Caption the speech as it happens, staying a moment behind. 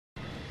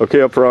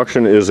Okay, up for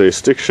auction is a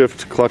stick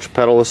shift clutch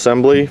pedal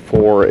assembly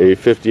for a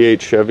 58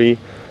 Chevy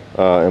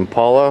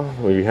Impala.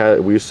 We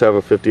used to have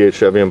a 58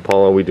 Chevy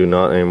Impala. We do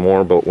not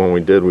anymore, but when we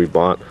did, we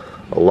bought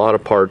a lot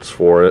of parts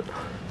for it,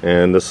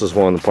 and this is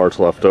one of the parts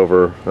left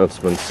over that's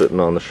been sitting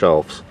on the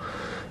shelves.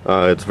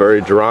 It's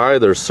very dry.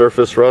 There's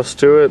surface rust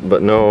to it,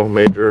 but no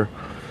major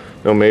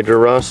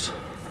rust.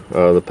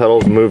 The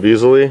pedals move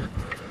easily.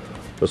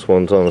 This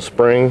one's on a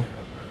spring.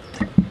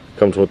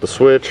 Comes with the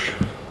switch,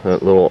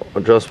 that little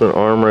adjustment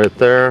arm right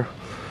there,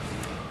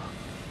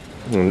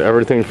 and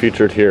everything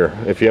featured here.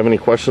 If you have any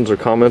questions or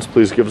comments,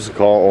 please give us a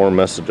call or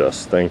message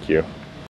us. Thank you.